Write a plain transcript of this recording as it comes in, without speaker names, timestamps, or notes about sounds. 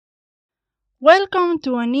Welcome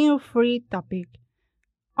to a new free topic.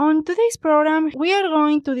 On today's program, we are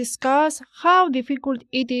going to discuss how difficult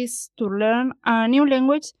it is to learn a new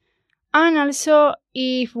language and also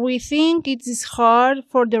if we think it is hard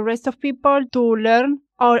for the rest of people to learn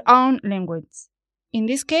our own language. In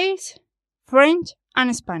this case, French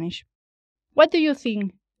and Spanish. What do you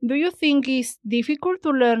think? Do you think it's difficult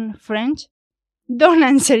to learn French? Don't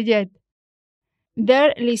answer yet.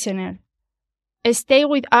 Dear listener, stay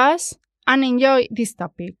with us and enjoy this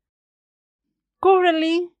topic.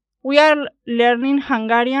 Currently, we are learning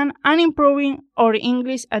Hungarian and improving our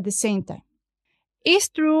English at the same time. It's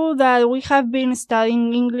true that we have been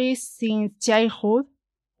studying English since childhood.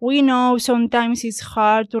 We know sometimes it's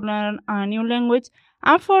hard to learn a new language,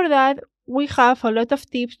 and for that, we have a lot of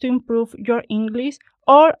tips to improve your English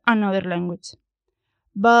or another language.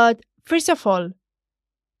 But first of all,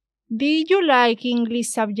 did you like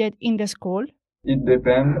English subject in the school? It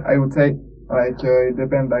depends. I would say it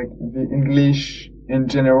depends the English in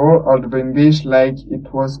general or the English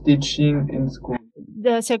it was teaching in school.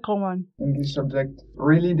 The second one. English subject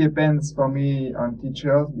really depends for me on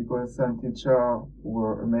teachers because some teachers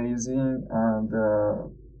were amazing and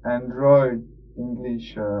enjoyed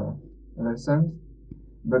English lessons,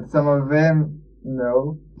 but some of them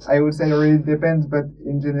no. I would say it really depends, but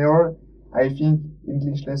in general, I think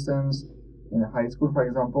English lessons in high school, for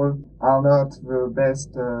example, are not the best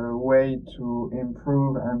way to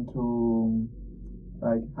improve and to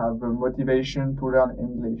have a motivation to learn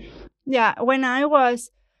English. Yeah, when I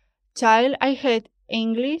was child, I had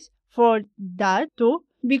English for that too,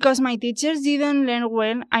 because my teachers didn't learn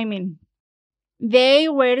well. They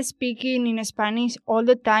were speaking in Spanish all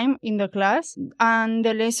the time in the class, and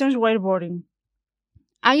the lessons were boring.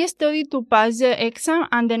 I studied to pass the exam,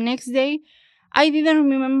 and the next day, I didn't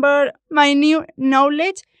remember my new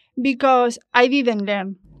knowledge because I didn't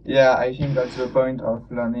learn. Yeah, I think that's the point of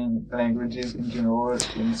learning languages in general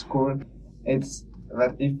in school. It's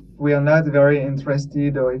that if we are not very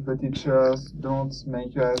interested or if the teachers don't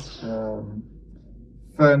make us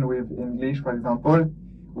fun with English, for example,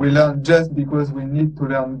 we learn just because we need to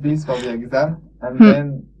learn this for the exam and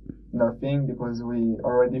then nothing because we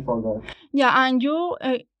already forgot. Yeah, and you,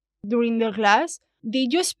 during the class,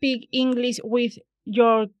 did you speak English with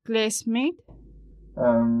your classmate?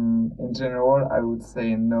 In general, I would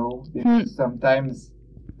say no. Because sometimes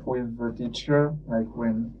with the teacher, like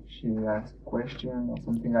when she asks a question or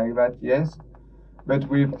something like that, yes. But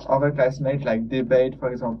with other classmates, like debate,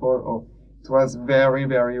 for example, it was very,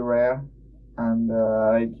 very rare and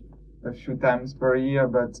a few times per year,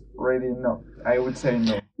 but really no. I would say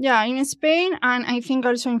no. Yeah, in Spain and I think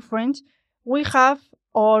also in French, we had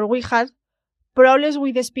problems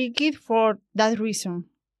with speaking for that reason.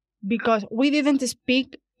 Because we didn't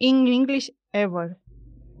speak in English ever.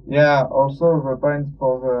 Yeah, also the point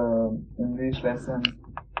for the English lessons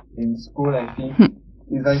in school, I think,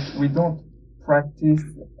 is that we don't practice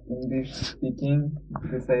English speaking.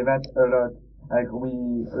 We say that a lot. Like we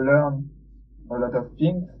learn a lot of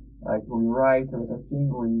things, like we write a lot of things,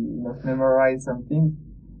 we must memorize some things,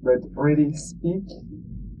 but really speak,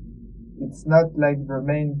 it's not like the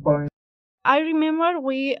main point. I remember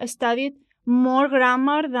we studied more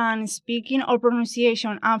grammar than speaking or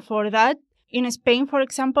pronunciation, and for that, in Spain, for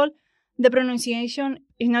example, the pronunciation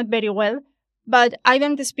is not very well, but I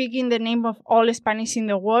don't speak in the name of all Spanish in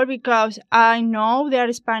the world because I know they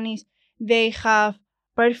are Spanish, they have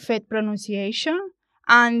perfect pronunciation,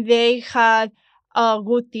 and they had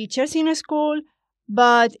good teachers in school,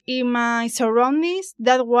 but in my surroundings,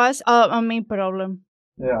 that was a main problem.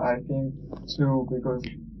 Yeah, I think too, because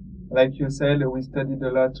like you said, we studied a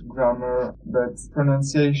lot grammar, but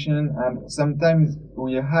pronunciation, and sometimes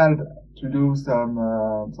we had to do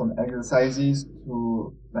some exercises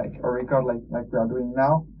to record like we are doing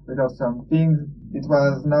now, because some things it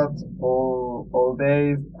was not all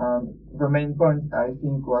days, and the main point I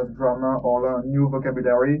think was grammar or learn new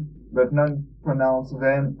vocabulary, but not pronounce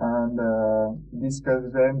them and discuss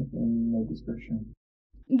them in a discussion.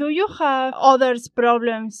 Do you have other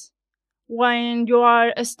problems when you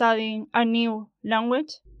are studying a new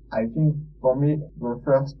language? I think for me, the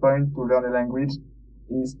first point to learn a language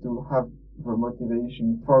is to have the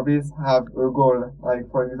motivation. For this, have a goal. Like,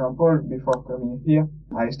 for example, before coming here,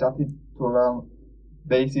 I started to learn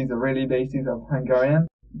really basics of Hungarian.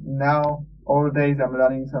 Now, all days I'm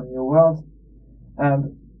learning some new words.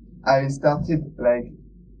 And I started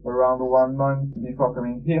around 1 month before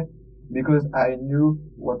coming here because I knew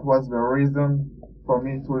what was the reason for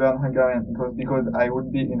me to learn Hungarian. It was because I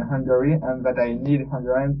would be in Hungary and that I need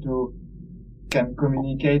Hungarian to can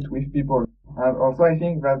communicate with people. And also I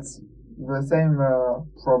think that's the same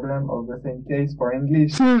problem or the same case for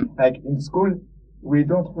English. Like in school, we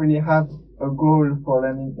don't really have a goal for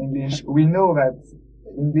learning English. We know that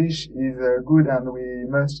English is good and we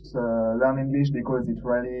must learn English because it's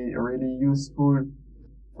really useful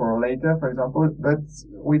for later, for example, but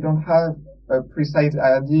we don't have a precise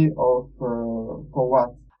idea of for what.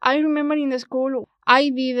 I remember in the school, I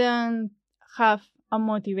didn't have a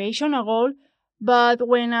motivation, a goal, but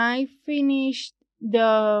when I finished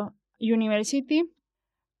the university,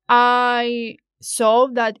 I saw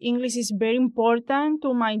that English is very important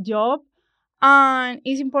to my job and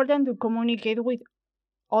it's important to communicate with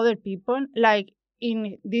other people. Like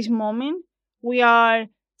in this moment, we are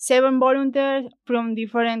 7 volunteers from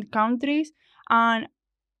different countries and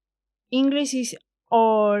English is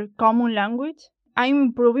our common language. I'm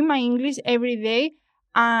improving my English every day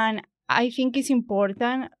and I think it's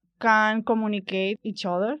important can communicate each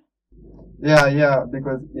other. Yeah,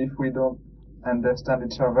 because if we don't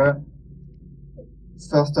understand each other,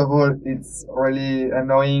 first of all, it's really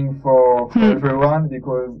annoying for everyone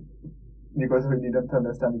because we didn't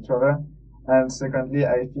understand each other. And secondly,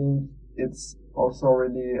 I think it's also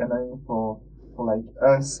really annoying for like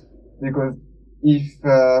us because if,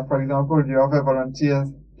 for example, the other volunteers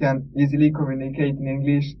can easily communicate in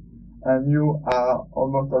English and you are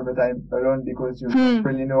almost all the time alone because you don't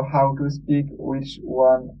really know how to speak which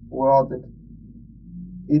one word.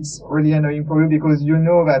 It's really annoying for you because you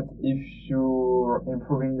know that if you're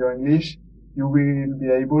improving your English, you will be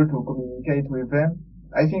able to communicate with them.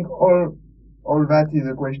 I think all that is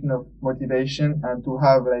a question of motivation and to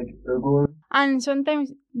have like a goal. And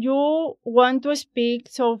sometimes you want to speak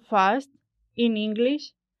so fast in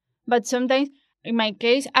English, but sometimes in my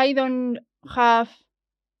case, I don't have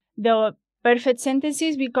the perfect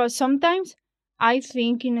sentences because sometimes I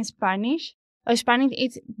think in Spanish. Spanish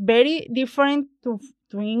is very different to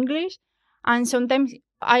English, and sometimes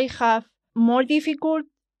I have more difficult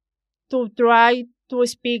to try to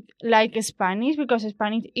speak like Spanish because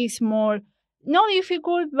Spanish is more not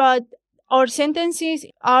difficult, but our sentences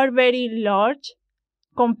are very large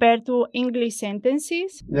compared to English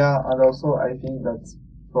sentences. Yeah, and also I think that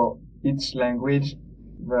for each language,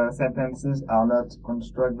 the sentences are not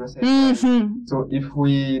constructed the same way. So if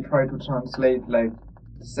we try to translate like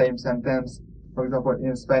the same sentence, for example,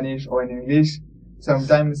 in Spanish or in English,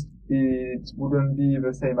 sometimes it wouldn't be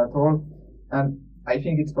the same at all. And I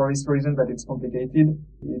think it's for this reason that it's complicated.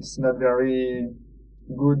 It's not very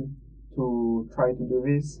good to try to do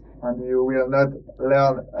this, and you will not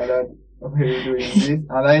learn a lot while doing this.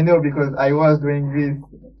 And I know because I was doing this,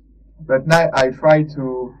 but now I try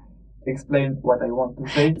to explain what I want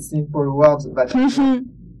to say, simple words that I know.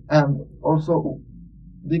 And also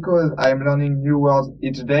because I'm learning new words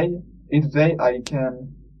each day I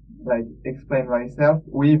can like explain myself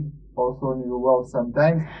with also new words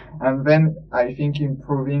sometimes, and then I think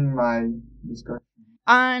improving my discussion.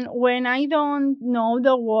 And when I don't know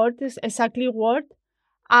the word, exactly word,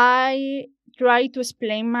 I try to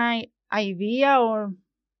explain my idea or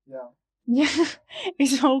yeah,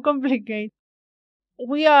 it's so complicated.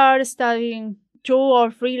 We are studying 2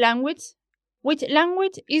 or 3 languages. Which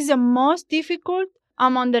language is the most difficult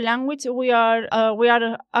among the language we are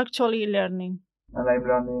actually learning? And I'm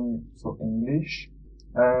learning English.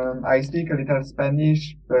 I speak a little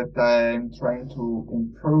Spanish, but I'm trying to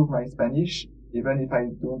improve my Spanish, even if I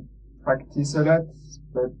don't practice a lot,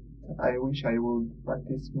 but I wish I would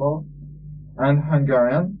practice more. And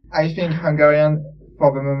Hungarian. I think Hungarian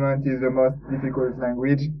for the moment is the most difficult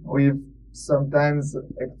language with sometimes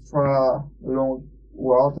extra long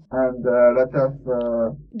words and a lot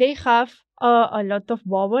of... They have a lot of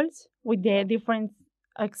vowels with their different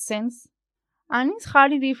accents and it's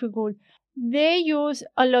highly difficult. They use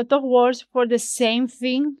a lot of words for the same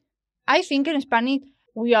thing. I think in Spanish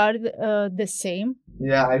we are the same.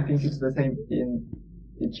 Yeah, I think it's the same in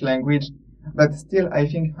each language, but still I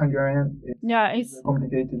think Hungarian is a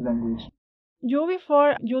complicated language.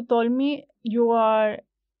 Before you told me you are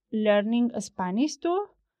learning Spanish too,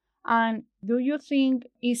 and do you think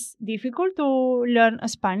it's difficult to learn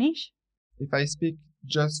Spanish? If I speak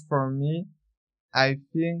just for me, I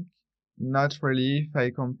think not really. If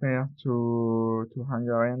I compare to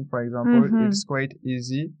Hungarian, for example, it's quite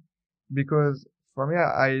easy because for me,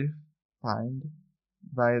 I find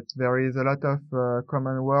that there is a lot of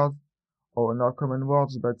common words, or not common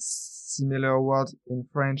words, but similar words in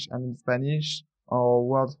French and in Spanish, or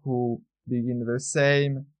words who begin the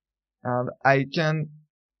same. And I can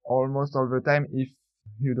almost all the time, if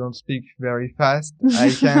you don't speak very fast, I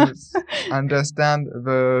can understand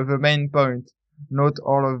the main point, not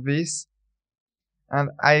all of this. And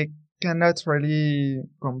I cannot really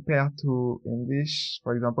compare to English,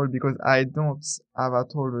 for example, because I don't have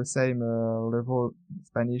at all the same level in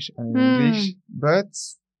Spanish and in English, but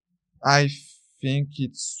I think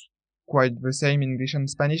it's quite the same in English and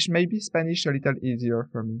Spanish. Maybe Spanish a little easier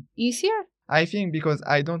for me. Easier? I think because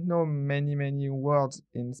I don't know many words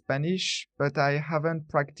in Spanish, but I haven't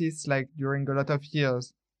practiced like during a lot of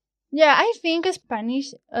years. Yeah, I think Spanish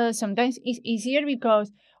sometimes is easier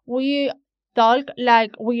because we talk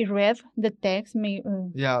like we read the text.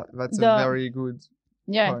 Yeah, that's a The very good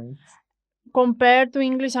yeah, point. compared to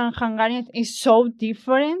English and Hungarian, is so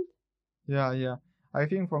different. Yeah. I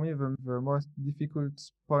think for me the most difficult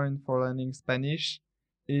point for learning Spanish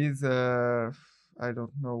is I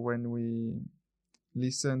don't know, when we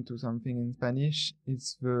listen to something in Spanish,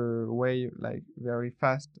 it's the way like very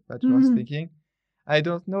fast that you are speaking. I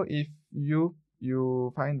don't know if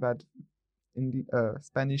you find that in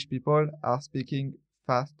Spanish people are speaking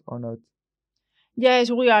fast or not.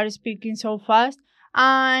 Yes, we are speaking so fast,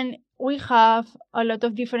 and we have a lot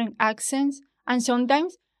of different accents. And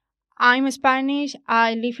sometimes I'm Spanish.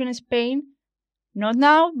 I live in Spain. Not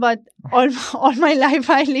now, but all my life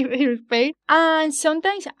I live in Spain. And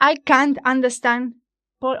sometimes I can't understand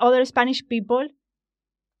other Spanish people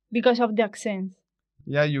because of the accents.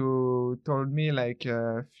 Yeah, you told me like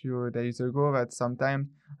a few days ago that sometimes,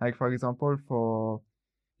 like for example, for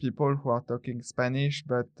people who are talking Spanish,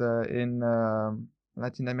 but in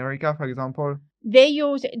Latin America, for example, They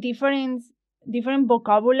use different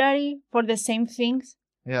vocabulary for the same things.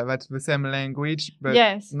 yeah, that's the same language, but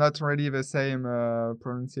Yes. not really the same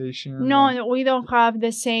pronunciation. No, we don't have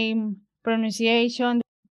the same pronunciation.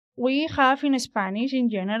 We have in Spanish in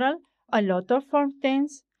general a lot of form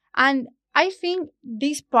tense, and I think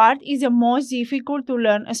this part is the most difficult to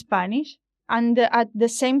learn Spanish, and at the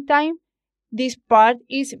same time this part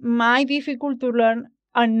is my difficult to learn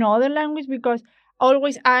another language because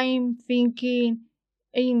always I'm thinking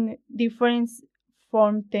in different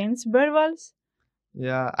form tense verbals.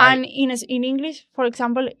 Yeah, And in English, for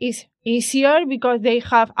example, is easier because they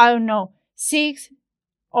have, I don't know, 6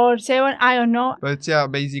 or 7, I don't know. But yeah,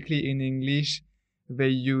 basically in English, they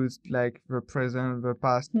used like the present, the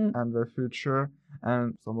past, and the future,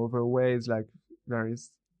 and some other ways, like there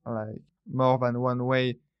is like more than one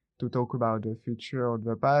way to talk about the future or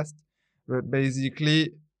the past. But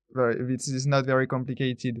basically, this is not very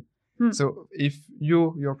complicated. So if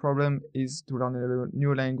your problem is to learn a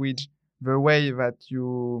new language, the way that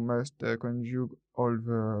you must conjugate all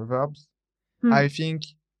the verbs, I think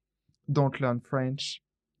don't learn French,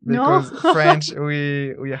 because No. French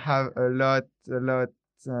we have a lot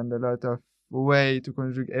and a lot of way to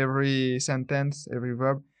conjugate every sentence, every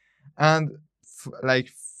verb, and like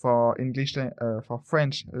for English for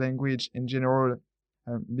French language in general,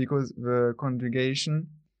 because the conjugation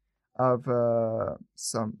of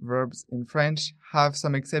some verbs in French have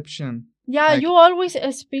some exception. Yeah, Like, you always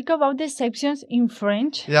speak about the exceptions in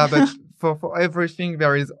French. yeah, but for everything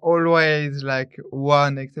there is always like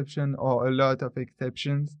one exception or a lot of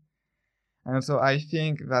exceptions. And so I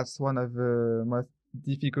think that's one of the most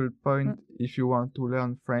difficult points if you want to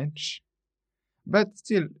learn French. But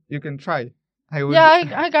still, you can try.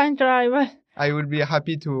 I can try, but I would be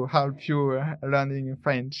happy to help you learning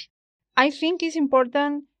French. I think it's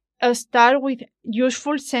important start with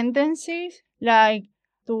useful sentences, like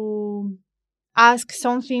to ask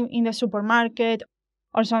something in the supermarket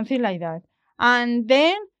or something like that. And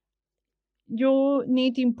then you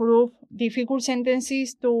need to improve difficult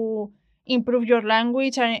sentences to improve your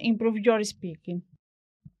language and improve your speaking.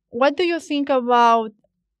 What do you think about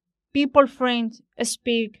people French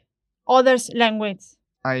speak others language?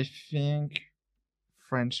 I think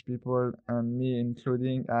French people, and me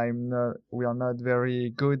including, we are not very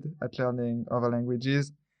good at learning other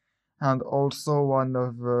languages. And also one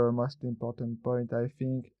of the most important point, I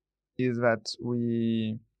think, is that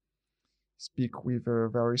we speak with a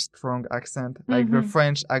very strong accent. Like the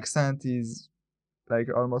French accent is like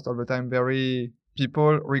almost all the time very,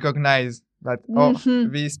 people recognize that, oh,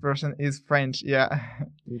 this person is French. Yeah.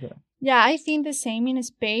 Yeah, I think the same in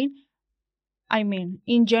Spain. I mean,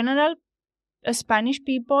 in general, Spanish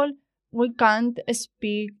people, we can't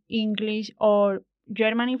speak English or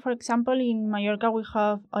Germany, for example. In Mallorca, we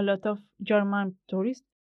have a lot of German tourists.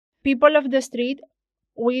 People of the street,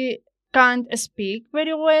 we can't speak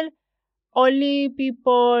very well. Only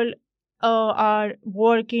people are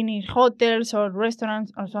working in hotels or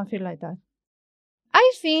restaurants or something like that.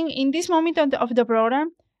 I think in this moment of the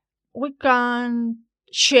program, we can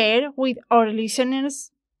share with our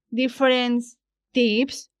listeners different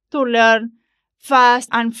tips to learn fast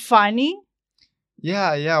and funny.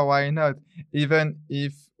 Yeah, why not? Even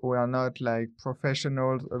if we are not like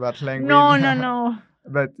professionals about language. No.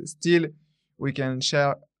 But still, we can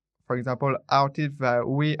share, for example, our tips that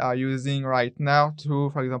we are using right now to,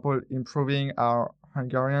 for example, improving our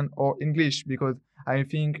Hungarian or English, because I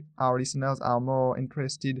think our listeners are more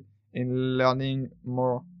interested in learning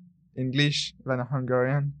more English than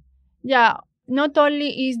Hungarian. Yeah, not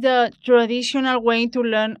only is the traditional way to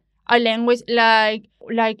learn a language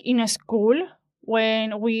like in a school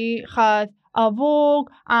when we had a book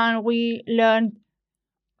and we learned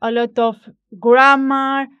a lot of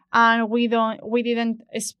grammar and we didn't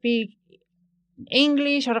speak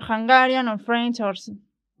English or Hungarian or French or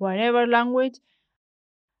whatever language.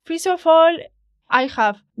 First of all, I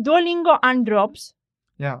have Duolingo and Drops.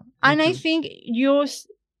 Yeah. And I think use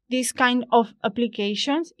this kind of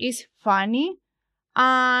applications is funny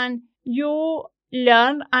and you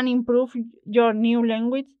learn and improve your new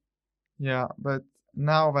language. Yeah, but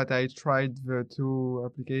now that I tried the two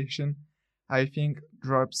application, I think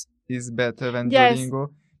Drops is better than Yes.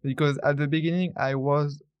 Duolingo, because at the beginning I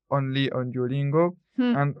was only on Duolingo,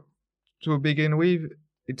 and to begin with,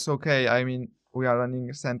 it's okay. I mean, we are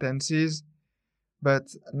learning sentences, but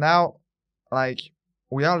now, like,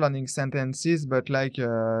 we are learning sentences, but like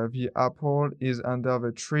the apple is under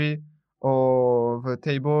the tree, or the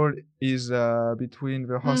table is between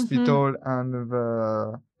the hospital and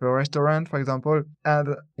the restaurant, for example.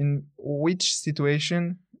 And in which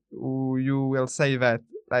situation you will say that?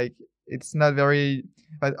 Like, it's not very.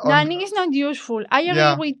 But I think it's not useful. I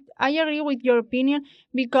agree with your opinion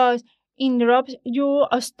because in Drops you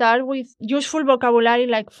start with useful vocabulary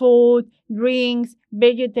like food, drinks,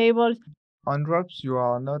 vegetables. On Drops, you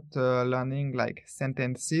are not learning like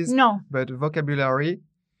sentences, No. but vocabulary.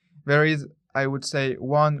 There is, I would say,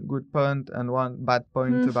 one good point and one bad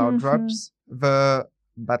point about Drops. The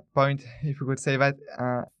bad point, if you could say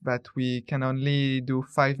that we can only do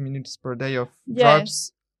 5 minutes per day of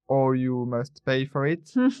Drops, or you must pay for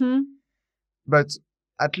it. But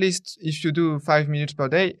at least if you do 5 minutes per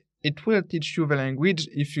day, it will teach you the language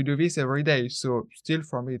if you do this every day. So still,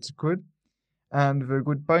 for me, it's good. And the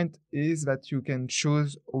good point is that you can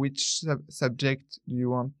choose which subject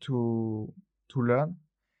you want to learn.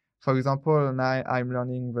 For example, now I'm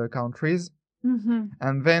learning the countries.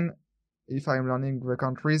 And then if I'm learning the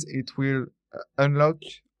countries, it will unlock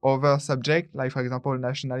other subjects, like, for example,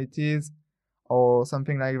 nationalities or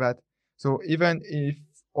something like that. So even if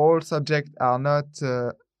all subjects are not,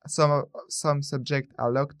 some subjects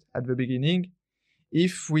are locked at the beginning,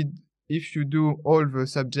 if you do all the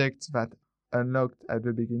subjects that unlocked at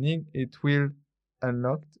the beginning, it will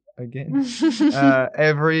unlock again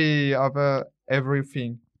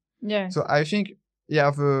everything. Yes. So I think,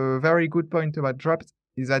 yeah, the very good point about Drops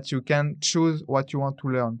is that you can choose what you want to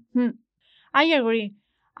learn. I agree.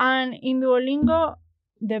 And in Duolingo,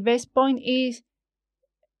 the best point is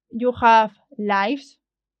you have lives.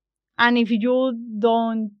 And if you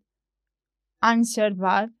don't answer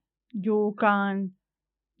back, you can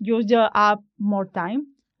use the app more time.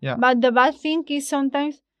 Yeah. But the bad thing is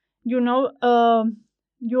sometimes, you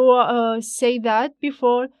say that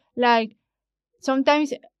before, like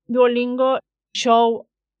sometimes Duolingo show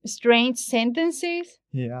strange sentences.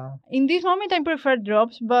 Yeah. In this moment, I prefer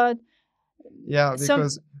Drops, but yeah,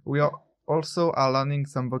 because we are also learning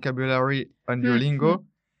some vocabulary on Duolingo,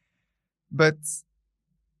 but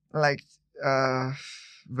like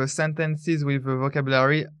the sentences with the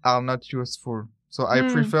vocabulary are not useful. So I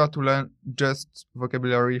prefer to learn just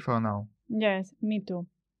vocabulary for now. Yes, me too.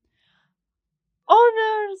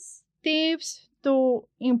 Other tips to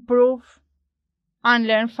improve and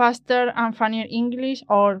learn faster and funnier English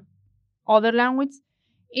or other language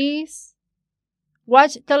is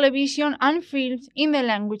watch television and films in the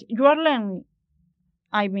language you are learning.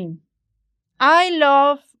 I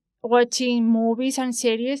love watching movies and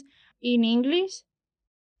series in English.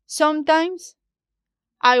 Sometimes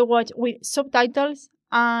I watch with subtitles,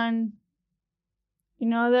 and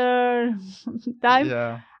another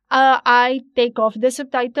time I take off the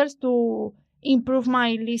subtitles to improve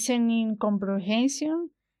my listening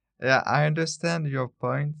comprehension. Yeah, I understand your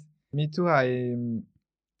point. Me too. I'm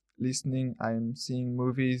seeing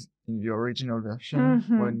movies in the original version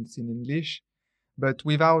when it's in English, but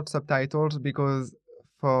without subtitles, because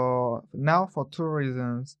for two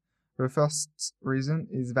reasons. The first reason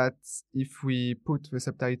is that if we put the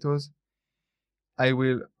subtitles, I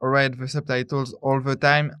will read the subtitles all the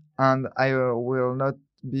time and I will not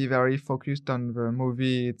be very focused on the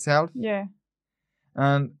movie itself. Yeah.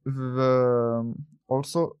 And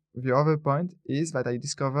also the other point is that I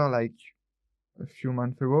discovered like a few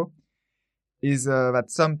months ago is that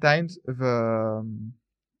sometimes I don't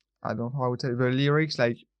know how to say, the lyrics,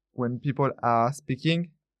 like when people are speaking,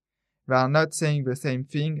 they are not saying the same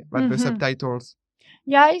thing, but the Mhm. subtitles.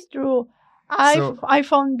 Yeah, it's true. So I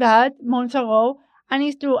found that months ago, and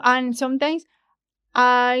it's true. And sometimes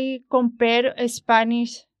I compare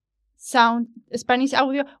Spanish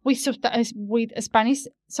audio with Spanish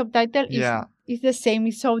subtitle. yeah, Is the same.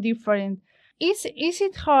 It's so different. Is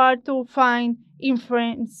it hard to find in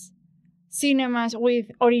French cinemas with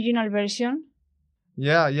original version?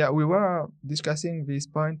 yeah. We were discussing this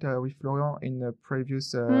point with Florian in a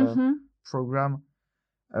previous Mm-hmm. program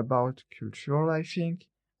about culture, I think.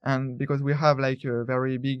 And because we have like a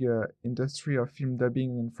very big industry of film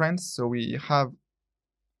dubbing in France, so we have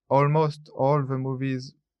almost all the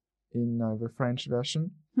movies in the French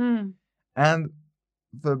version. And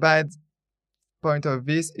the bad point of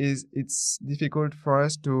this is it's difficult for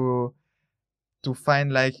us to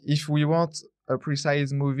find, like, if we want a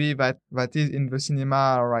precise movie that is in the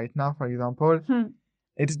cinema right now, for example,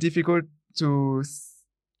 it's difficult to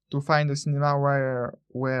find a cinema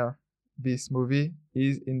where this movie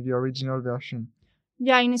is in the original version.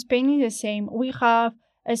 Yeah, in Spain it's the same. We have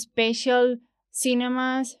a special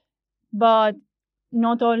cinemas, but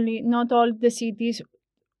not all the cities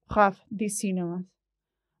have these cinemas.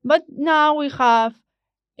 But now we have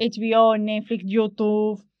HBO, Netflix,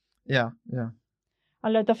 YouTube, Yeah. a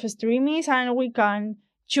lot of streamings, and we can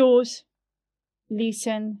choose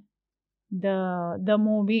listen the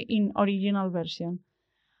movie in original version.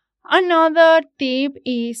 Another tip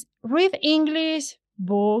is read English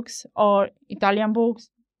books or Italian books,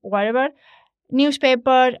 whatever,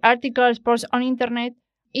 newspaper, articles, posts on internet.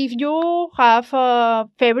 If you have a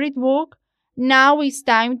favorite book, now it's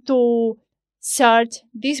time to search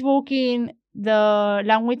this book in the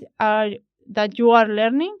language that you are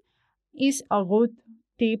learning. Is a good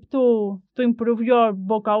tip to improve your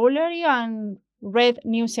vocabulary and read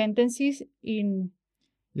new sentences in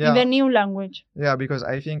the new language. Yeah, because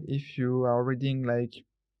I think if you are reading like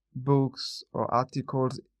books or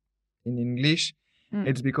articles in English,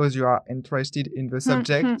 it's because you are interested in the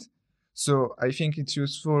subject. So I think it's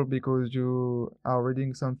useful because you are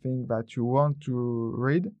reading something that you want to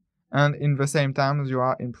read, and in the same time you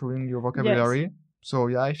are improving your vocabulary. Yes. So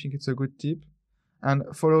yeah, I think it's a good tip. And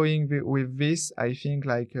following with this, I think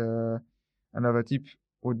like another tip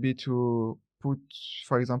would be to put,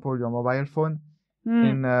 for example, your mobile phone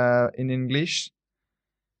in English.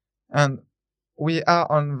 And we are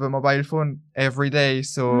on the mobile phone every day,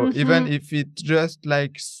 so even if it's just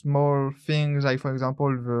like small things, like for example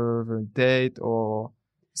the date or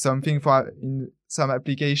something for in some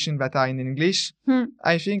application that are in English,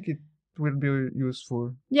 I think it will be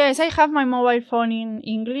useful. Yes, I have my mobile phone in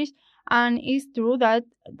English, and it's true that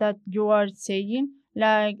you are saying,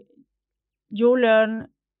 like, you learn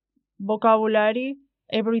vocabulary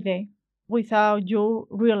every day without you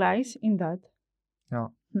realizing that. Yeah.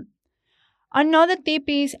 Another tip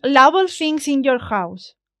is label things in your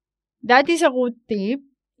house. That is a good tip.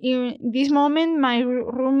 In this moment, my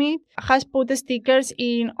roommate has put stickers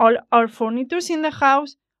in all our furniture in the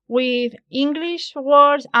house with English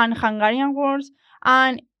words and Hungarian words,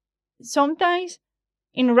 and sometimes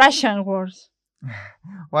in Russian words.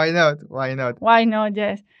 Why not? Why not? Why not?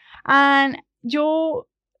 Yes. And you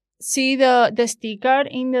see the sticker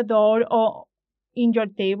in the door or in your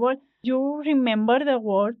table. You remember the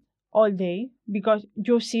word all day because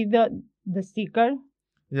you see the sticker.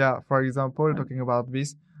 Yeah, for example, talking about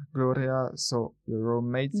this, Gloria, so your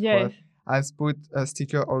roommate, yes, has put a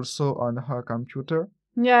sticker also on her computer.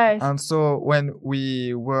 Yes. And so when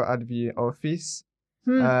we were at the office,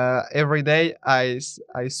 every day I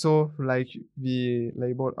saw like the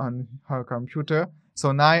label on her computer.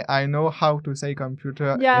 So now I know how to say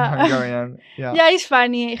computer in Hungarian. Yeah. Yeah, it's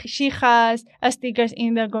funny. She has stickers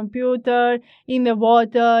in the computer, in the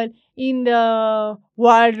bottle, in the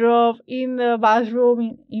wardrobe, in the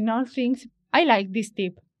bathroom, in all things. I like this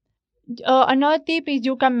tip. Another tip is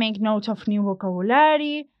you can make notes of new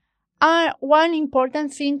vocabulary. And one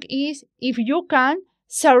important thing is, if you can,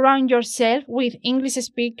 surround yourself with English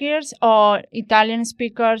speakers or Italian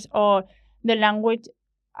speakers or the language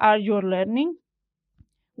are you learning.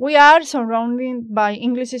 We are surrounded by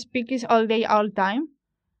English speakers all day, all time,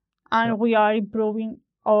 and we are improving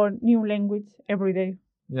our new language every day.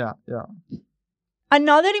 Yeah.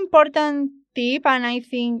 Another important tip, and I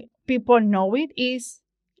think people know it, is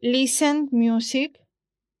listen music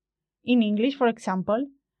in English, for example.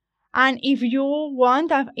 And if you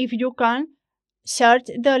want, if you can, search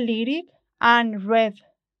the lyric and read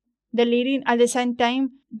the lyric at the same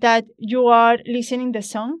time that you are listening the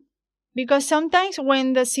song. Because sometimes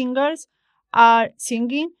when the singers are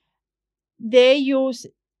singing, they use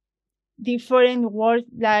different words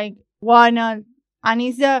like wanna,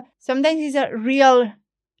 and sometimes it's a real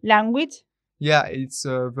language. Yeah, it's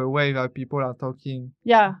the way that people are talking.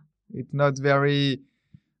 Yeah. It's not very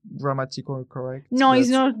grammatical correct. No, it's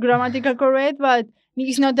not grammatical correct, but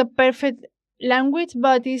it's not the perfect language,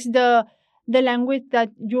 but it's the language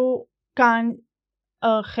that you can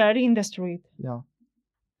hear in the street. Yeah.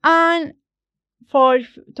 And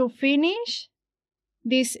to finish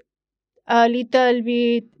this little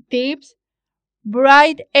bit tips,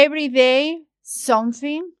 write every day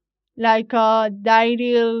something like a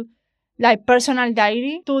diary, like personal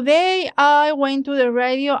diary. Today I went to the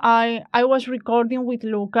radio. I was recording with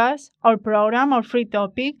Lucas, our program, our free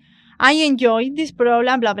topic. I enjoyed this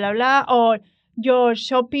program, blah blah blah, or your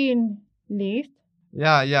shopping list.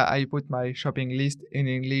 Yeah, I put my shopping list in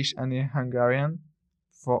English and in Hungarian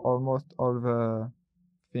for almost all the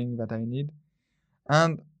things that I need.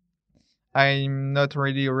 And I'm not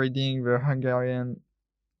really reading the Hungarian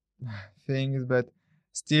things, but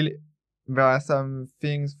still there are some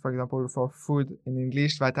things, for example, for food in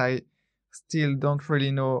English that I still don't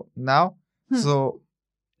really know now. So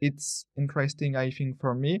it's interesting, I think,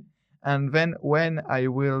 for me. And then when I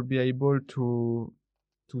will be able to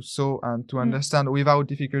saw and to understand without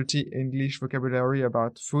difficulty English vocabulary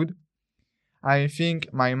about food, I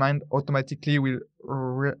think my mind automatically will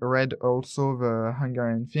read also the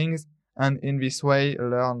Hungarian things, and in this way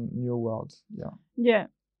learn new words. Yeah.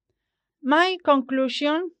 My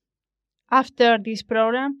conclusion after this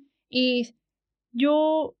program is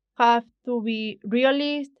you have to be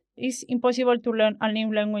realist. It's impossible to learn a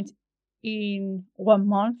new language in 1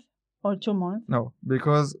 month or 2 months. No,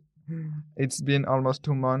 because it's been almost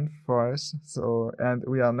 2 months for us, so, and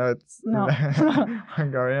we are not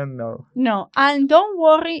Hungarian, no. No, and don't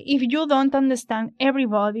worry if you don't understand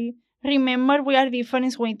everybody. Remember, we are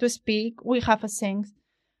different ways to speak. We have a sense.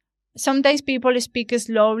 Sometimes people speak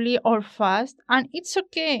slowly or fast, and it's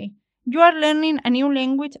okay. You are learning a new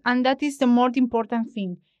language, and that is the most important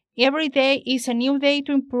thing. Every day is a new day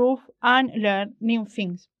to improve and learn new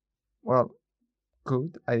things. Well,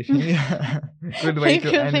 good, I think. Good way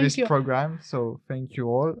to end this program. So thank you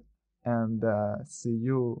all, and see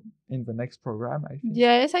you in the next program, I think.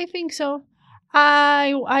 Yes, I think so.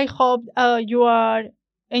 I hope you are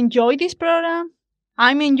enjoy this program.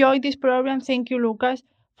 I'm enjoying this program. Thank you, Lucas,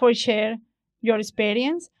 for share your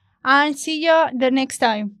experience. And see you the next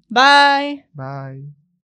time. Bye. Bye.